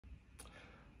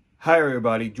Hi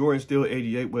everybody, Jordan Steele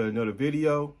 88 with another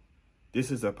video.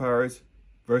 This is the Pirates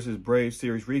versus Braves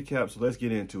series recap, so let's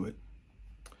get into it.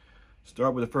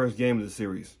 Start with the first game of the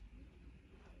series.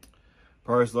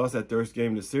 Pirates lost that first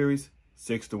game of the series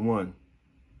 6-1.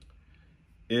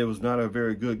 It was not a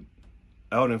very good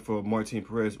outing for Martin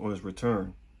Perez on his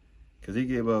return, because he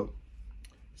gave up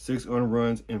 6 earned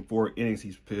runs in 4 innings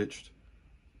he's pitched.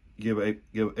 He gave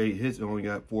 8 hits and only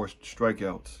got 4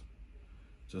 strikeouts.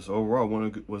 Just overall,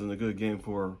 wasn't a good game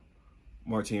for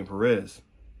Martin Perez.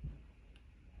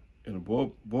 And the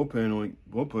bullpen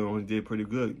only did pretty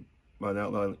good by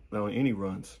not allowing any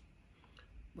runs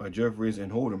by Jeffries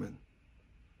and Holderman.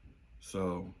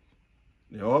 So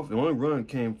the only run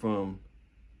came from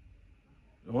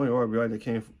the only RBI that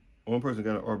came from one person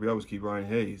got an RBI was Ryan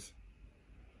Hayes,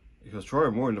 because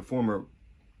Troy Morton, the former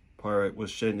Pirate,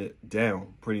 was shutting it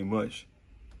down pretty much.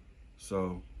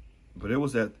 So, but it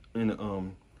was in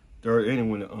the third inning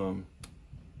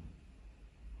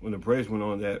when the Braves went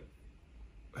on that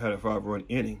had a 5-run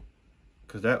inning,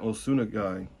 because that Osuna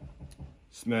guy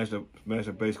smashed a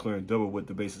base clearing double with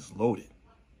the bases loaded.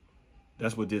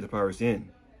 That's what did the Pirates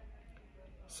in.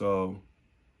 So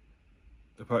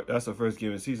that's the first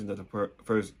game of the season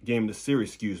first game of the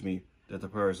series, that the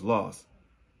Pirates lost.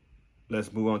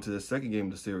 Let's move on to the second game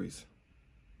of the series.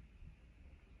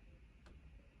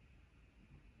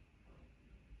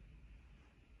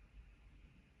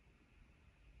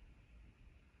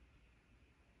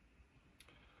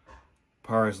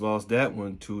 Pirates lost that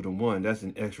one 2-1. That's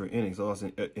in extra innings. Lost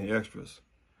in extras.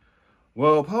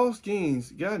 Well, Paul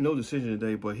Skeens got no decision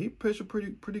today, but he pitched a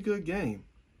pretty good game.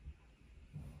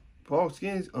 Paul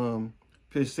Skeens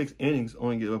pitched 6 innings,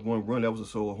 only gave up 1 run. That was a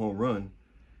solo home run,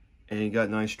 and he got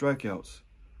 9 strikeouts.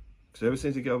 So ever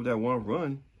since he got up that 1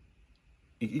 run,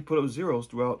 he put up zeros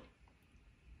throughout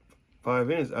 5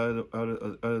 innings out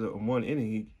of the 1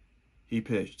 inning he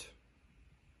pitched.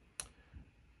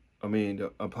 I mean, the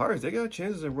Pirates, they got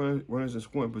chances of runners in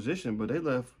scoring position, but they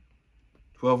left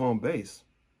 12 on base.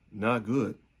 Not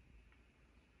good.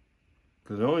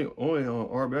 Because the only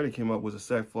RBI that came up was a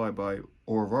sac fly by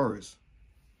Orvares.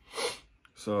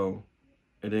 So,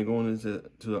 and then going into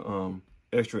the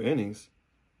extra innings,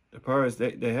 the Pirates,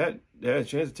 they had a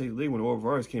chance to take the lead when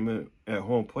Orvares came in at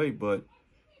home plate, but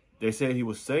they said he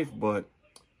was safe, but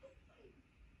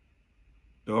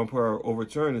the umpire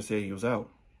overturned and said he was out.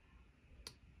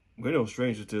 We're no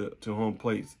stranger to home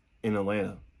plates in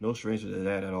Atlanta. No stranger to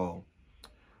that at all.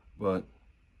 But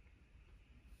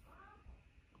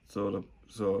so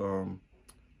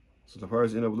the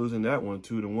Pirates end up losing that one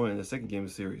 2-1 in the second game of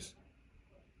the series.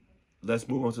 Let's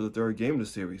move on to the third game of the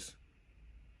series.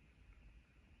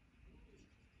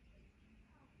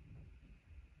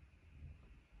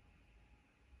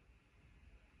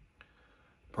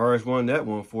 Pirates won that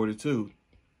one 4-2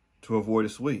 to avoid a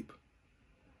sweep.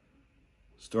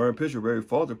 Starting pitcher Barry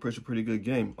Falter pitched a pretty good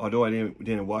game, although I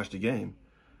didn't watch the game.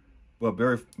 But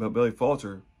Barry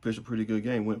Falter pitched a pretty good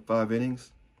game. Went 5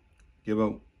 innings, gave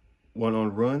up 1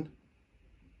 on run,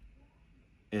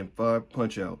 and 5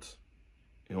 punch-outs.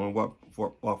 And only walked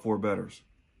 4 batters.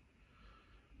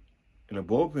 And the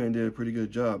bullpen did a pretty good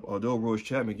job, although Royce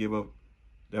Chapman gave up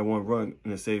that 1 run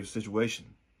in a safe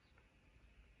situation.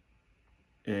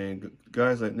 And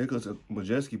guys like Nicholas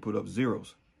Majeski put up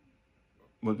zeros.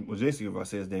 Majeski, if I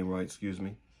say his name right, excuse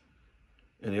me.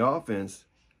 And the offense,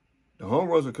 the home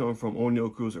runs are coming from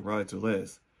O'Neal Cruz and Riley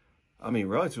Tellez. I mean,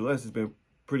 Riley Tellez has been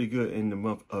pretty good in the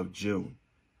month of June.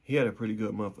 He had a pretty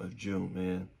good month of June,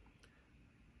 man.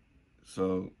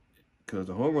 So, because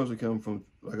the home runs are coming from,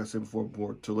 like I said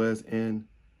before, Tellez and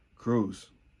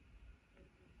Cruz.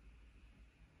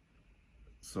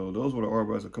 So those were the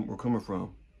RBIs were coming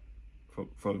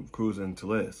from Cruz and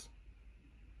Tellez.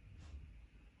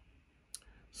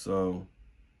 So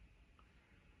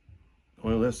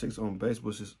only left 6 on base,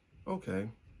 which is okay.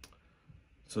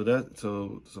 So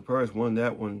the Pirates won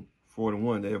that one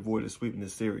 4-1. They avoided sweeping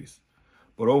this series.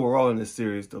 But overall in this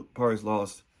series, the Pirates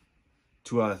lost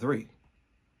 2 out of 3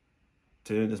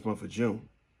 to end this month of June.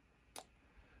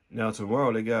 Now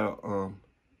tomorrow they got an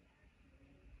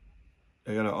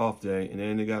off day, and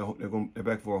then they're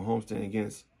back for a homestand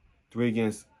against 3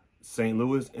 against St.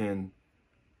 Louis and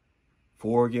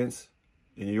 4 against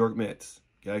the New York Mets.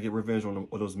 Gotta get revenge on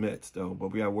those Mets though,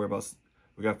 but we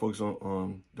gotta focus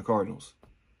on the Cardinals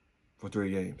for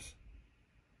 3 games.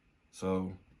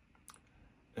 So,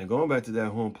 and going back to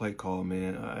that home plate call,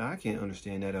 man, I can't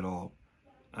understand that at all.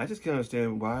 I just can't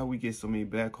understand why we get so many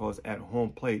bad calls at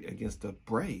home plate against the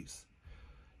Braves.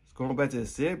 It's going back to the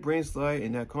Sid brain slide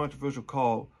and that controversial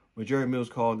call when Jerry Mills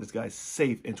called this guy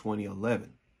safe in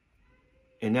 2011.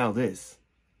 And now this.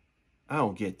 I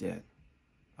don't get that.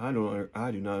 I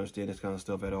do not understand this kind of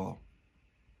stuff at all.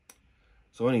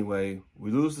 So anyway,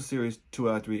 we lose the series 2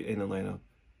 out of 3 in Atlanta.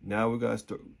 Now we got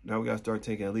to start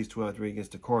taking at least 2 out of 3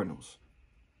 against the Cardinals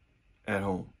at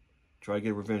home. Try to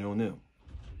get revenge on them.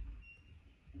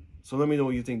 So let me know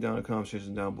what you think down in the comment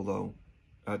section down below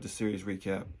at the series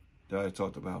recap that I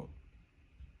talked about.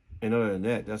 And other than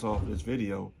that, that's all for this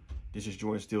video. This is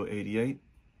Jordan Steele 88.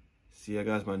 See you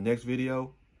guys in my next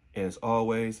video. And as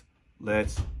always,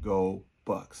 let's go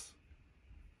Bucks.